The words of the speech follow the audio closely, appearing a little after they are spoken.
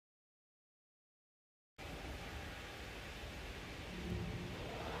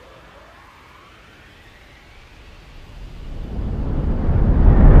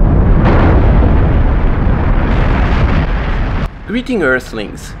Greeting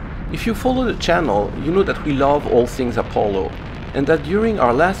Earthlings! If you follow the channel, you know that we love all things Apollo, and that during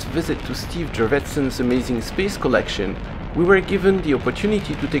our last visit to Steve Jurvetson's amazing space collection, we were given the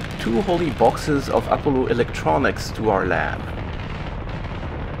opportunity to take 2 holy boxes of Apollo electronics to our lab.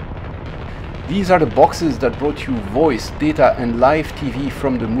 These are the boxes that brought you voice, data and live TV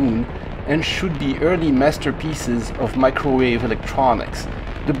from the moon and should be early masterpieces of microwave electronics,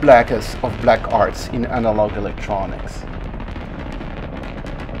 the blackest of black arts in analog electronics.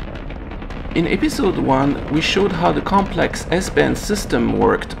 In episode 1, we showed how the complex S-band system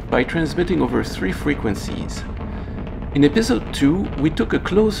worked by transmitting over 3 frequencies. In episode 2, we took a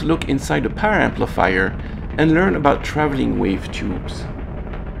close look inside the power amplifier and learned about traveling wave tubes.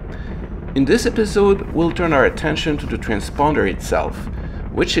 In this episode, we'll turn our attention to the transponder itself,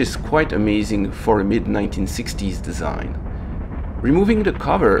 which is quite amazing for a mid-1960s design. Removing the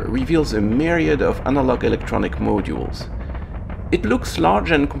cover reveals a myriad of analog electronic modules. It looks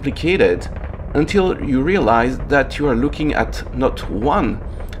large and complicated until you realize that you are looking at not 1,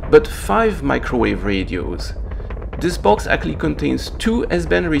 but 5 microwave radios. This box actually contains 2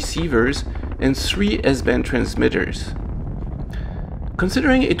 S-band receivers and 3 S-band transmitters.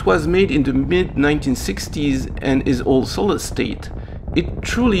 Considering it was made in the mid-1960s and is all solid state, it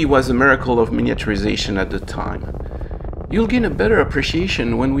truly was a miracle of miniaturization at the time. You'll gain a better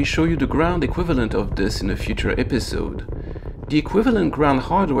appreciation when we show you the ground equivalent of this in a future episode. The equivalent ground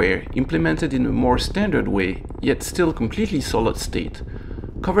hardware, implemented in a more standard way, yet still completely solid state,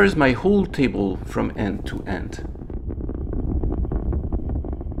 covers my whole table from end to end.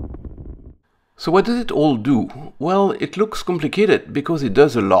 So what does it all do? Well, it looks complicated because it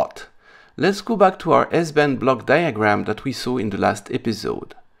does a lot. Let's go back to our S-band block diagram that we saw in the last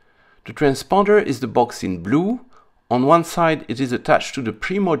episode. The transponder is the box in blue. On one side it is attached to the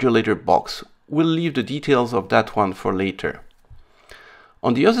pre-modulator box. We'll leave the details of that one for later.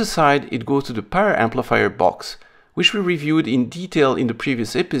 On the other side it goes to the power amplifier box, which we reviewed in detail in the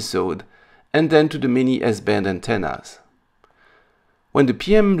previous episode, and then to the many S-band antennas. When the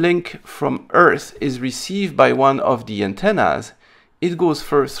PM link from Earth is received by one of the antennas, it goes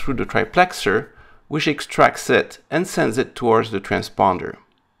first through the triplexer, which extracts it and sends it towards the transponder.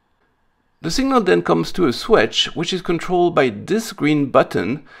 The signal then comes to a switch, which is controlled by this green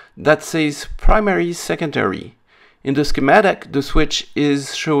button that says primary secondary. In the schematic, the switch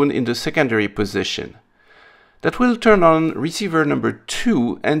is shown in the secondary position. That will turn on receiver number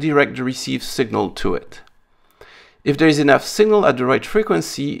 2 and direct the received signal to it. If there is enough signal at the right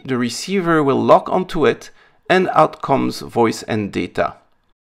frequency, the receiver will lock onto it and out comes voice and data.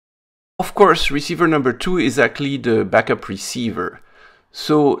 Of course, receiver number 2 is actually the backup receiver.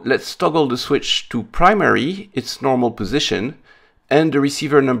 So let's toggle the switch to primary, its normal position, and the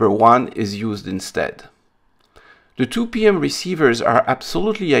receiver number 1 is used instead. The 2 PM receivers are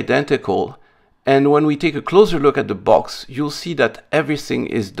absolutely identical, and when we take a closer look at the box, you'll see that everything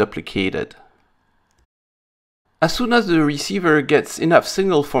is duplicated. As soon as the receiver gets enough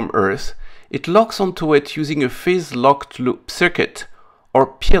signal from Earth, it locks onto it using a phase-locked loop circuit, or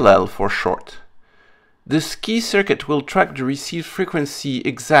PLL for short. This key circuit will track the received frequency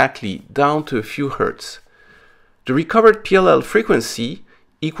exactly down to a few hertz. The recovered PLL frequency,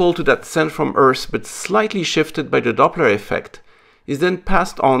 equal to that sent from Earth but slightly shifted by the Doppler effect, is then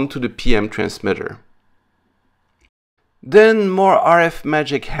passed on to the PM transmitter. Then more RF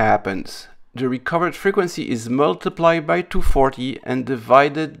magic happens. The recovered frequency is multiplied by 240 and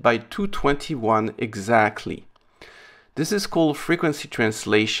divided by 221 exactly. This is called frequency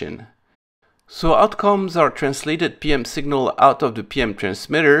translation. So out comes our translated PM signal out of the PM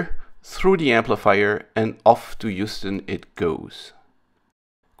transmitter, through the amplifier, and off to Houston it goes.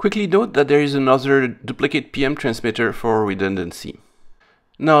 Quickly note that there is another duplicate PM transmitter for redundancy.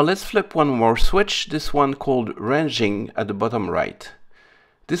 Now let's flip one more switch, this one called ranging at the bottom right.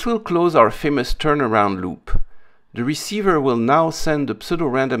 This will close our famous turnaround loop. The receiver will now send the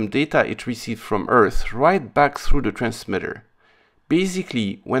pseudo-random data it received from Earth right back through the transmitter.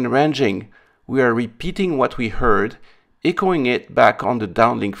 Basically, when ranging, we are repeating what we heard, echoing it back on the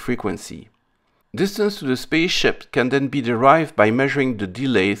downlink frequency. Distance to the spaceship can then be derived by measuring the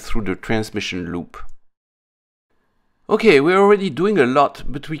delay through the transmission loop. Okay, we're already doing a lot,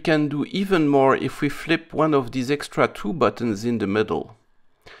 but we can do even more if we flip one of these extra 2 buttons in the middle.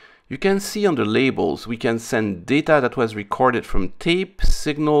 You can see on the labels we can send data that was recorded from tape,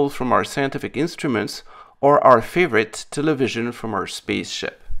 signals from our scientific instruments, or our favorite, television from our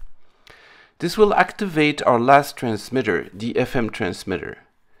spaceship. This will activate our last transmitter, the FM transmitter.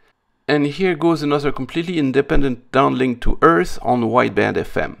 And here goes another completely independent downlink to Earth on wideband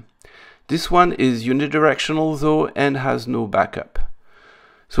FM. This one is unidirectional though and has no backup.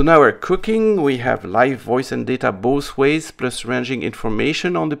 So now we're cooking. We have live voice and data both ways, plus ranging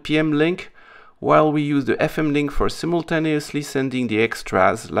information on the PM link, while we use the FM link for simultaneously sending the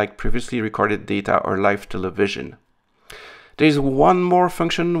extras like previously recorded data or live television. There's one more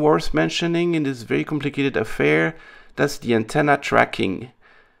function worth mentioning in this very complicated affair. That's the antenna tracking.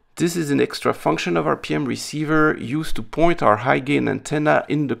 This is an extra function of our PM receiver used to point our high gain antenna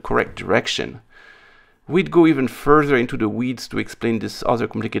in the correct direction. We'd go even further into the weeds to explain this other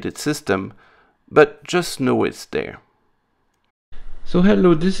complicated system, but just know it's there. So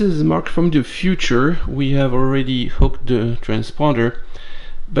hello, this is Mark from the future. We have already hooked the transponder,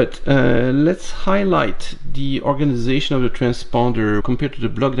 but let's highlight the organization of the transponder compared to the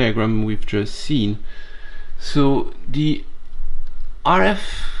block diagram we've just seen. So the RF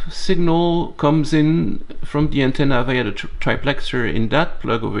signal comes in from the antenna via the triplexer in that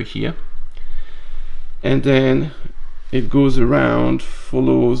plug over here, and then it goes around,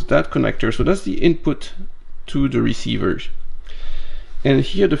 follows that connector. So that's the input to the receivers. And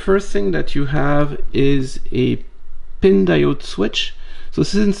here the first thing that you have is a pin diode switch. So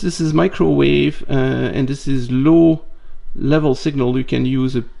since this is microwave and this is low level signal, you can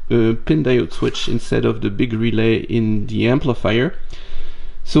use a pin diode switch instead of the big relay in the amplifier.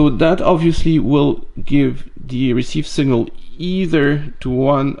 So that obviously will give the received signal either to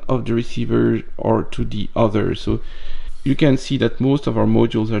one of the receivers or to the other. So you can see that most of our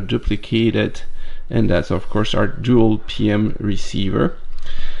modules are duplicated, and that's of course our dual PM receiver.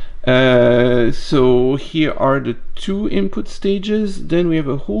 So here are the two input stages. Then we have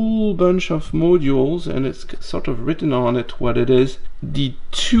a whole bunch of modules, and it's sort of written on it what it is. The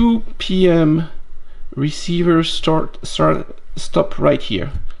 2 PM receivers stop right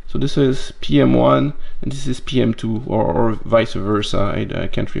here. So this is PM1 and this is PM2, or vice versa. I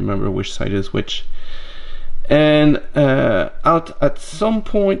can't remember which side is which. And out at some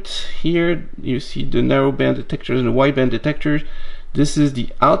point here you see the narrowband detectors and the wideband detectors. This is the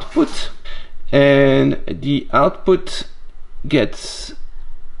output, and the output gets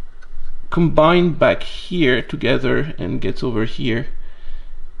combined back here together and gets over here.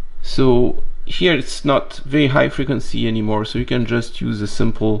 So here it's not very high frequency anymore, so you can just use a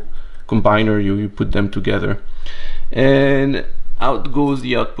simple combiner. You put them together, and out goes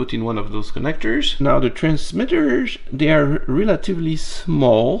the output in one of those connectors. Now the transmitters, they are relatively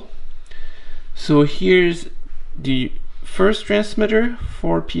small. So here's the first transmitter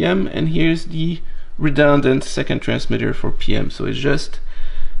for PM, and here's the redundant second transmitter for PM. So it's just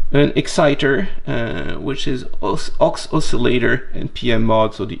an exciter, which is aux oscillator and PM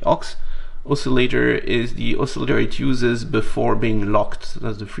mod. So the aux oscillator is the oscillator it uses before being locked. So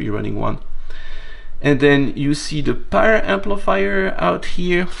that's the free running one. And then you see the power amplifier out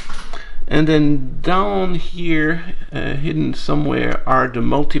here, and then down here hidden somewhere are the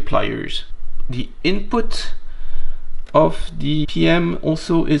multipliers. The input of the PM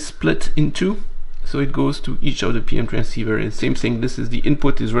also is split in two, so it goes to each of the PM transceiver. And same thing, this is the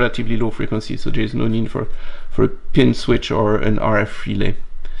input is relatively low frequency, so there is no need for a pin switch or an RF relay.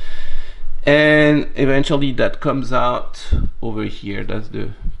 And eventually that comes out over here. That's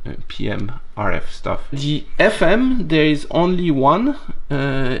the PM RF stuff. The FM, there is only one.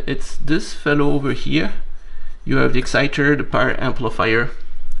 It's this fellow over here. You have the exciter, the power amplifier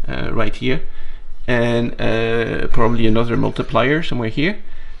right here, and probably another multiplier somewhere here,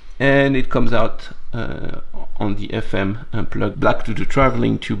 and it comes out on the FM and plug back to the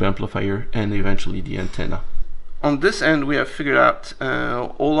traveling tube amplifier and eventually the antenna. On this end we have figured out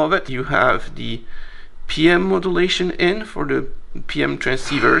all of it. You have the PM modulation in for the PM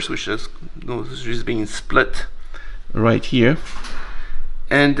transceivers, which is being split right here,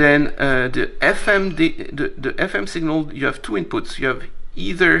 and then the FM signal, you have two inputs. You have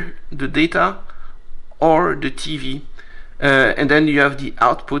either the data or the TV, and then you have the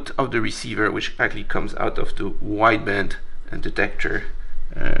output of the receiver, which actually comes out of the wideband detector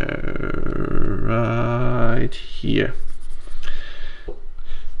right here.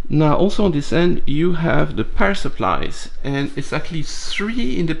 Now also on this end you have the power supplies, and it's actually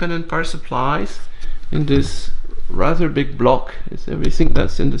 3 independent power supplies in this rather big block. It's everything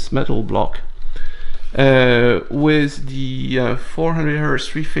that's in this metal block, with the 400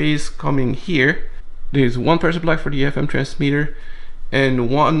 Hz 3-phase coming here. There's one power supply for the FM transmitter and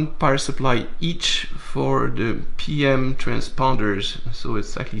one power supply each for the PM transponders. So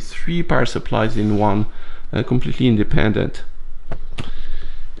it's actually 3 power supplies in one, completely independent.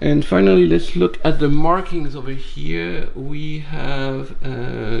 And finally, let's look at the markings over here. We have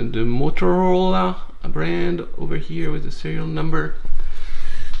the Motorola brand over here with the serial number.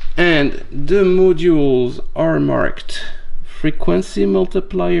 And the modules are marked frequency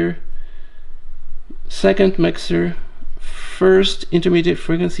multiplier, second mixer, first intermediate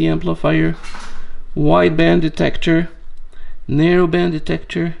frequency amplifier, wideband detector, narrowband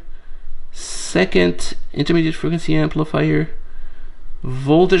detector, second intermediate frequency amplifier,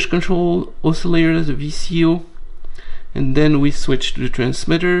 voltage control oscillator, the VCO, and then we switch to the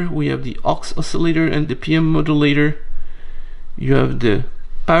transmitter. We have the aux oscillator and the PM modulator. You have the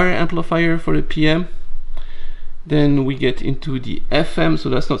power amplifier for the PM. Then we get into the FM, so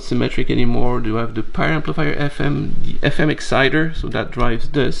that's not symmetric anymore. You have the power amplifier FM, the FM exciter, so that drives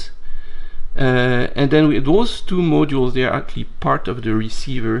this. And then with those two modules, they are actually part of the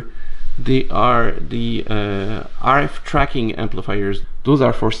receiver. They are the RF tracking amplifiers. Those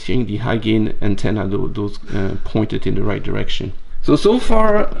are for steering the high gain antenna, those pointed in the right direction. So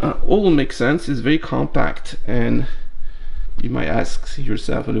far all makes sense. It's very compact, and you might ask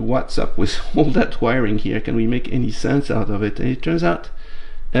yourself, what's up with all that wiring here? Can we make any sense out of it? And it turns out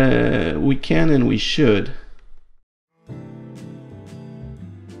we can, and we should.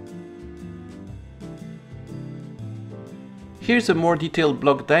 Here's a more detailed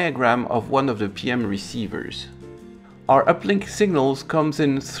block diagram of one of the PM receivers. Our uplink signals comes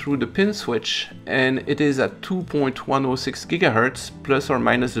in through the pin switch, and it is at 2.106 GHz plus or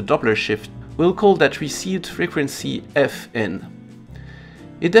minus the Doppler shift. We'll call that received frequency Fn.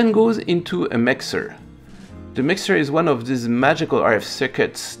 It then goes into a mixer. The mixer is one of these magical RF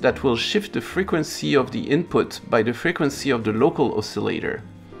circuits that will shift the frequency of the input by the frequency of the local oscillator.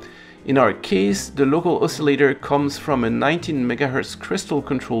 In our case, the local oscillator comes from a 19 MHz crystal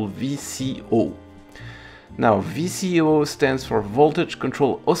control VCO. Now, VCO stands for voltage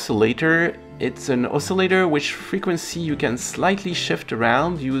control oscillator. It's an oscillator which frequency you can slightly shift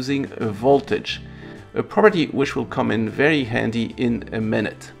around using a voltage, a property which will come in very handy in a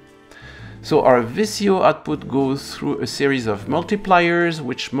minute. So our VCO output goes through a series of multipliers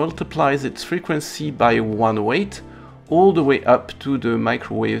which multiplies its frequency by 1/8 all the way up to the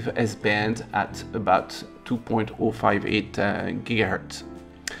microwave S-band at about 2.058 GHz.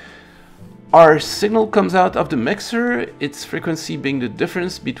 Our signal comes out of the mixer, its frequency being the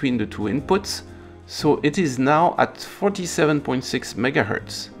difference between the two inputs, so it is now at 47.6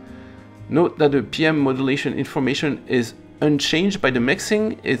 MHz. Note that the PM modulation information is unchanged by the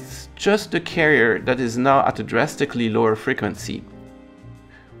mixing. It's just the carrier that is now at a drastically lower frequency.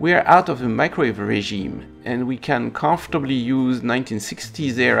 We are out of the microwave regime, and we can comfortably use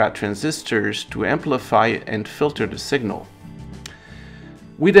 1960s era transistors to amplify and filter the signal.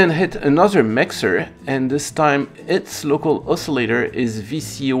 We then hit another mixer, and this time its local oscillator is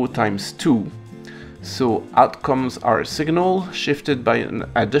VCO times 2. So out comes our signal, shifted by an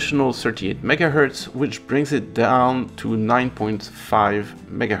additional 38 MHz, which brings it down to 9.5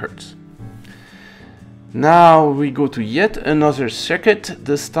 MHz. Now we go to yet another circuit,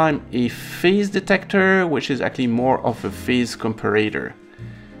 this time a phase detector, which is actually more of a phase comparator.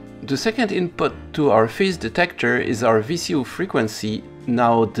 The second input to our phase detector is our VCO frequency,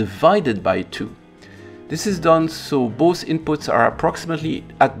 now divided by 2. This is done so both inputs are approximately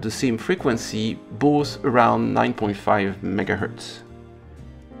at the same frequency, both around 9.5 MHz.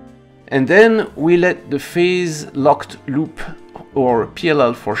 And then we let the phase locked loop, or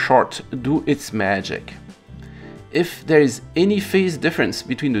PLL for short, do its magic. If there is any phase difference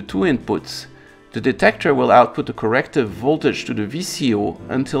between the two inputs, the detector will output a corrective voltage to the VCO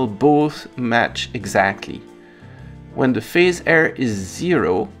until both match exactly. When the phase error is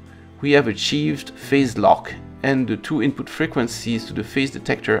 0, we have achieved phase lock, and the two input frequencies to the phase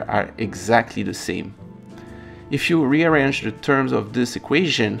detector are exactly the same. If you rearrange the terms of this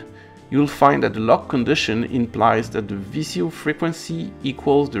equation, you'll find that the lock condition implies that the VCO frequency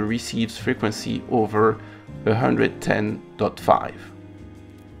equals the received frequency over 110.5.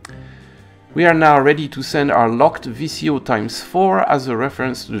 We are now ready to send our locked VCO times 4 as a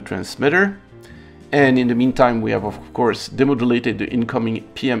reference to the transmitter. And in the meantime, we have of course demodulated the incoming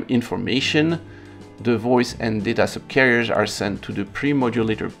PM information. The voice and data subcarriers are sent to the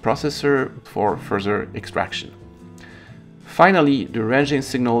pre-modulator processor for further extraction. Finally, the ranging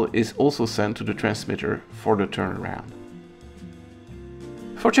signal is also sent to the transmitter for the turnaround.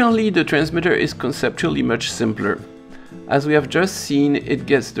 Fortunately, the transmitter is conceptually much simpler. As we have just seen, it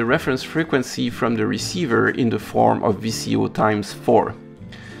gets the reference frequency from the receiver in the form of VCO times 4.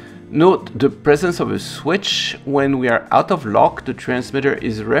 Note the presence of a switch. When we are out of lock, the transmitter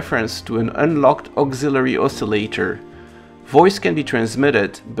is referenced to an unlocked auxiliary oscillator. Voice can be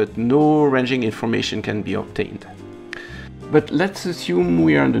transmitted, but no ranging information can be obtained. But let's assume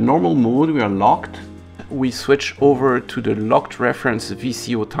we are in the normal mode, we are locked. we switch over to the locked reference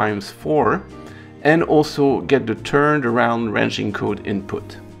VCO times 4 and also get the turned around ranging code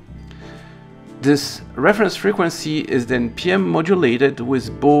input. This reference frequency is then PM modulated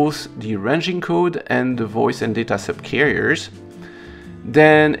with both the ranging code and the voice and data subcarriers.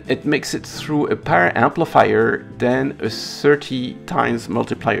 Then it makes it through a power amplifier, then a 30 times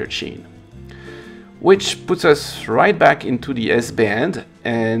multiplier chain, which puts us right back into the S-band.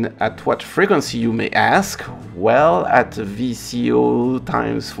 And at what frequency, you may ask? Well, at VCO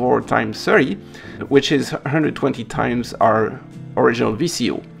times 4 times 30, which is 120 times our original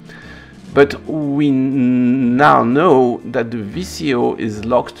VCO. But we now know that the VCO is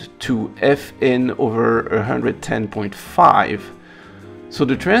locked to Fn over 110.5. So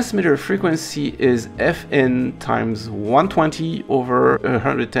the transmitter frequency is Fn times 120 over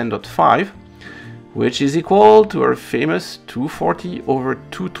 110.5, which is equal to our famous 240 over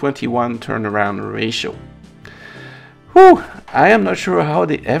 221 turnaround ratio. Whew, I am not sure how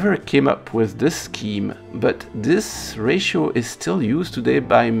they ever came up with this scheme, but this ratio is still used today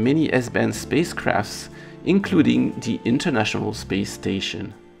by many S-band spacecrafts, including the International Space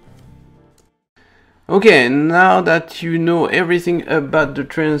Station. Okay, now that you know everything about the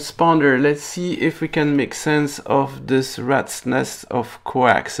transponder, let's see if we can make sense of this rat's nest of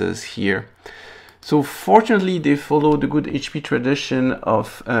coaxes here. So fortunately, they follow the good HP tradition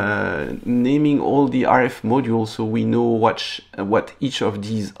of naming all the RF modules, so we know what each of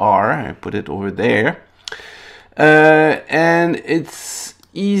these are. I put it over there. And it's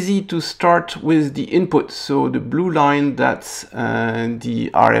easy to start with the input. So the blue line, that's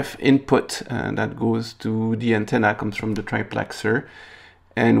the RF input that goes to the antenna, comes from the triplexer.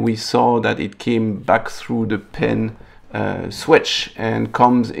 And we saw that it came back through the pin switch and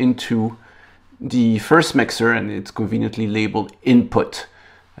comes into the first mixer, and it's conveniently labeled input.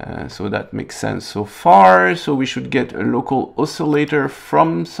 So that makes sense so far. So we should get a local oscillator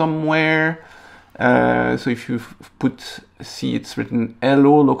from somewhere. So if you see it's written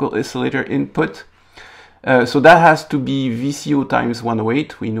LO, local oscillator input. So that has to be VCO times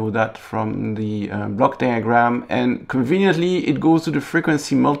 108. We know that from the block diagram, and conveniently it goes to the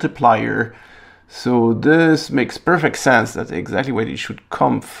frequency multiplier. So this makes perfect sense. That's exactly where it should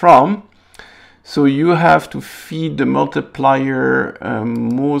come from. So you have to feed the multiplier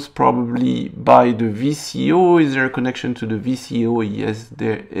most probably by the VCO. Is there a connection to the VCO? Yes,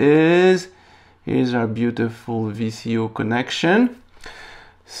 there is. Here's our beautiful VCO connection.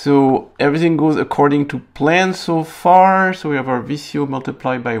 So everything goes according to plan so far. So we have our VCO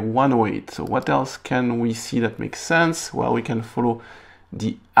multiplied by 108. So what else can we see that makes sense? Well, we can follow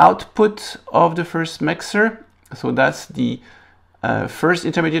the output of the first mixer. So that's the first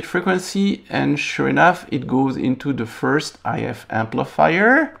intermediate frequency, and sure enough, it goes into the first IF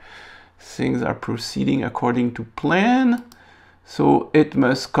amplifier. Things are proceeding according to plan. So it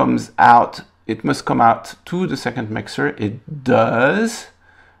must come out to the second mixer. It does,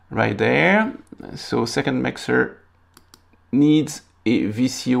 right there. So second mixer needs a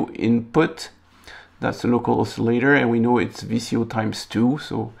VCO input. That's the local oscillator, and we know it's VCO times 2,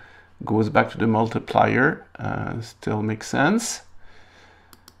 so goes back to the multiplier. Still makes sense.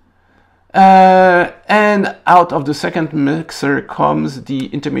 And out of the second mixer comes the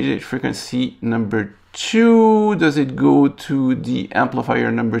intermediate frequency number 2. Does it go to the amplifier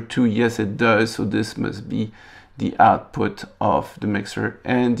number 2? Yes, it does. So this must be the output of the mixer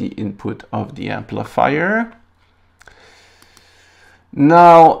and the input of the amplifier.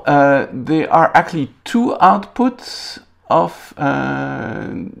 Now, there are actually two outputs of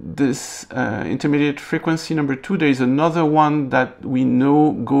this intermediate frequency number 2. There is another one that we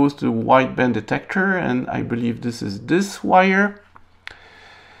know goes to the wideband detector, and I believe this is this wire.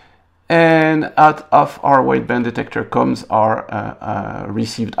 And out of our wideband detector comes our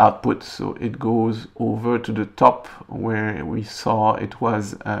received output. So it goes over to the top where we saw it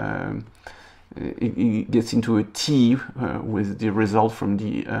was, it gets into a T with the result from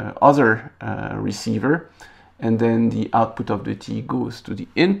the other receiver. And then the output of the T goes to the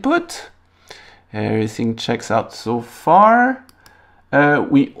input. Everything checks out so far.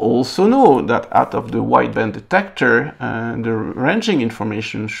 We also know that out of the wideband detector, the ranging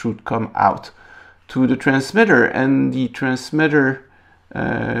information should come out to the transmitter, and the transmitter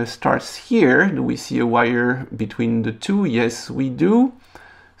starts here. Do we see a wire between the two? Yes, we do.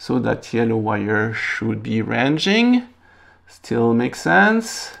 So that yellow wire should be ranging. Still makes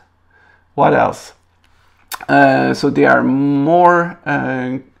sense. What else? So there are more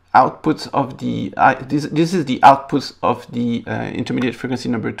outputs of the, this is the outputs of the intermediate frequency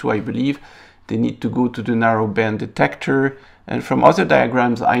number 2, I believe. they need to go to the narrowband detector. And from other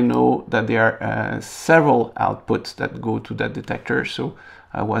diagrams, I know that there are several outputs that go to that detector, so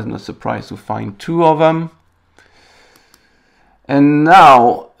I was not surprised to find 2 of them. And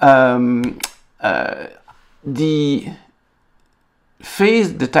now the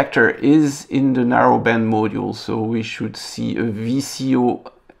phase detector is in the narrowband module, so we should see a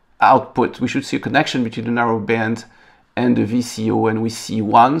VCO output. We should see a connection between the narrowband and the VCO, and we see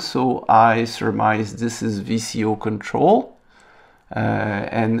 1, so I surmise this is VCO control,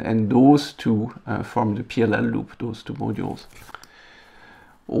 and those 2 form the PLL loop, those 2 modules.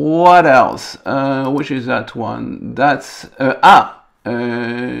 What else? Which is that one? That's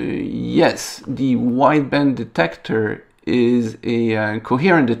yes, the wideband detector is a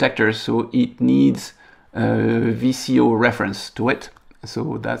coherent detector, so it needs VCO reference to it.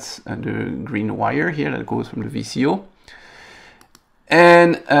 So that's the green wire here that goes from the VCO.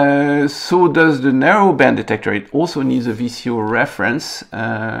 And so does the narrowband detector. It also needs a VCO reference,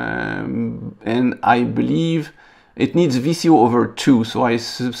 and I believe it needs VCO over 2. So I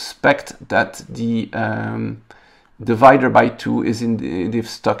suspect that the divider by 2 is they've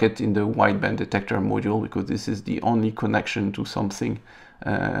stuck it in the wideband detector module, because this is the only connection to something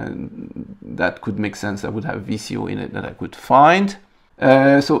that could make sense, that would have VCO in it, that I could find.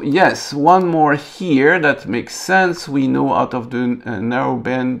 So yes, one more here that makes sense. We know out of the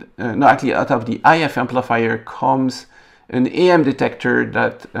narrowband, no, actually out of the IF amplifier comes an AM detector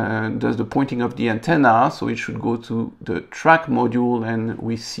that does the pointing of the antenna, so it should go to the track module, and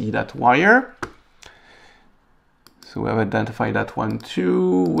we see that wire. So we have identified that one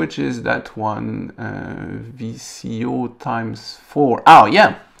too, which is that one, VCO times 4. Oh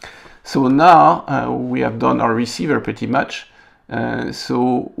yeah, so now we have done our receiver pretty much.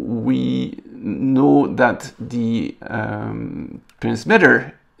 So we know that the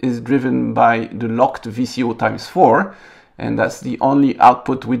transmitter is driven by the locked VCO times 4, and that's the only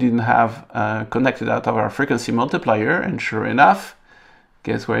output we didn't have connected out of our frequency multiplier. And sure enough,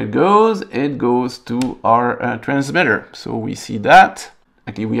 guess where it goes? It goes to our transmitter. So we see that.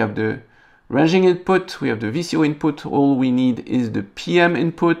 Actually, we have the ranging input, we have the VCO input. All we need is the PM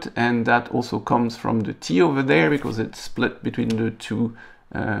input, and that also comes from the T over there, because it's split between the 2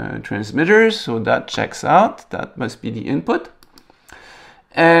 transmitters. So that checks out. That must be the input.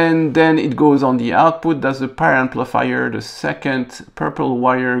 And then it goes on the output. That's the power amplifier. The second purple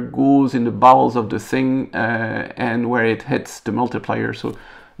wire goes in the bowels of the thing, and where it hits the multiplier. So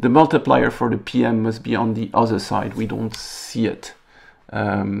the multiplier for the PM must be on the other side. We don't see it.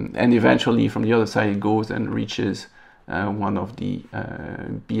 And eventually from the other side it goes and reaches one of the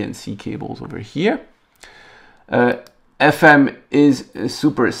BNC cables over here. FM is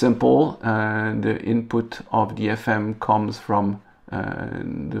super simple. The input of the FM comes from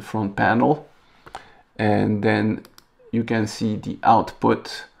the front panel, and then you can see the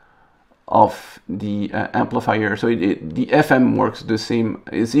output of the amplifier. So the FM works the same.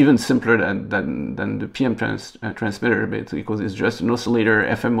 It's even simpler than the PM transmitter bit, because it's just an oscillator,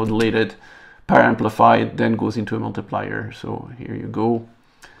 FM modulated, power amplified, then goes into a multiplier. So here you go,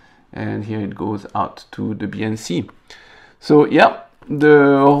 and here it goes out to the BNC. So yeah,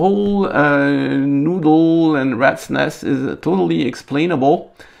 the whole noodle and rat's nest is totally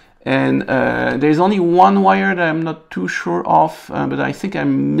explainable. And there's only one wire that I'm not too sure of, but I think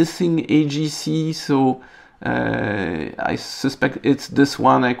I'm missing AGC, so I suspect it's this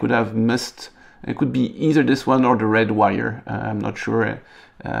one I could have missed. It could be either this one or the red wire. I'm not sure,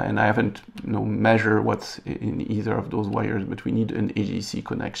 and I haven't measured what's in either of those wires, but we need an AGC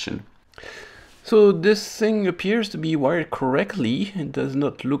connection. So this thing appears to be wired correctly. It does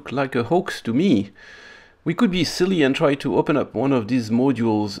not look like a hoax to me. We could be silly and try to open up one of these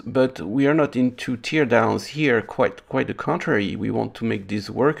modules, but we are not into teardowns here, quite the contrary. We want to make this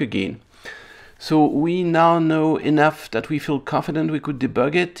work again. So we now know enough that we feel confident we could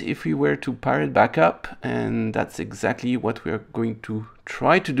debug it if we were to power it back up, and that's exactly what we are going to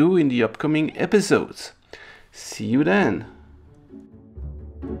try to do in the upcoming episodes. See you then!